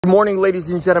Good morning,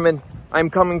 ladies and gentlemen. I'm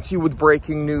coming to you with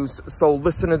breaking news. So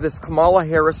listen to this. Kamala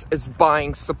Harris is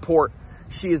buying support.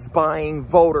 She is buying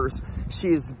voters. She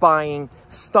is buying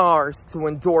stars to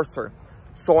endorse her.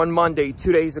 So on Monday,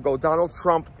 2 days ago, Donald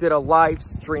Trump did a live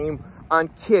stream on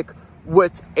Kick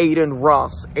with Aiden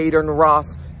Ross. Aiden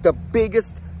Ross, the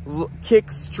biggest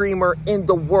Kick streamer in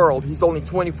the world. He's only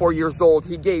 24 years old.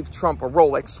 He gave Trump a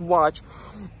Rolex watch,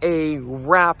 a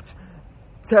wrapped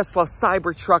Tesla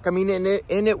Cybertruck. I mean,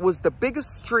 and it was the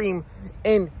biggest stream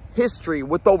in history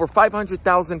with over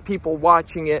 500,000 people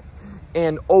watching it,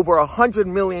 and over 100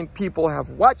 million people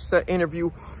have watched the interview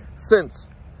since.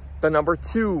 The number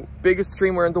 2 biggest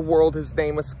streamer in the world, his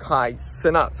name is Kai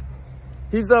Cenat.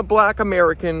 He's a black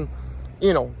American,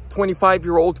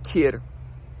 25-year-old kid.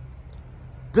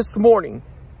 This morning,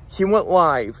 he went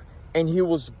live and he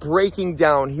was breaking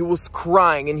down, he was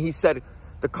crying, and he said,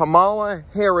 the Kamala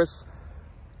Harris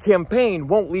campaign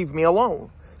won't leave me alone.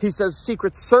 He says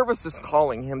Secret Service is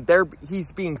calling him.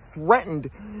 He's being threatened,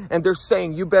 and they're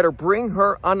saying, you better bring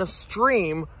her on a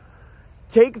stream.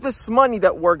 Take this money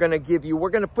that we're going to give you. We're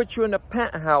going to put you in a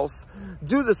penthouse,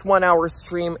 do this 1-hour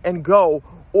stream and go,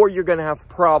 or you're going to have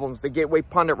problems. The Gateway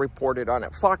Pundit reported on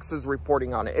it. Fox is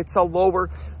reporting on it. It's all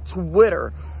over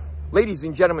Twitter. Ladies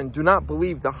and gentlemen, do not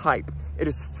believe the hype. It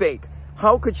is fake.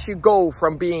 How could she go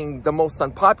from being the most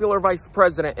unpopular vice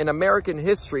president in American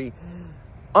history,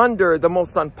 under the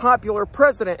most unpopular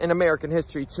president in American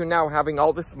history, to now having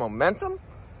all this momentum?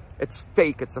 It's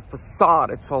fake. It's a facade.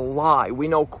 It's a lie. We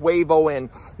know Quavo and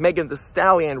Megan Thee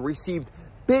Stallion received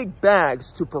big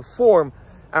bags to perform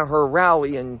at her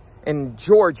rally in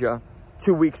Georgia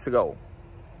 2 weeks ago.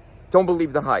 Don't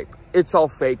believe the hype. It's all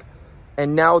fake.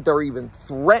 And now they're even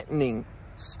threatening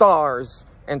stars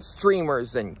and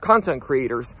streamers and content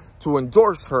creators to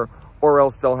endorse her, or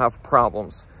else they'll have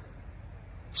problems.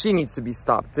 She needs to be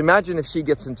stopped. Imagine if she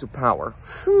gets into power.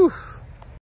 Whew.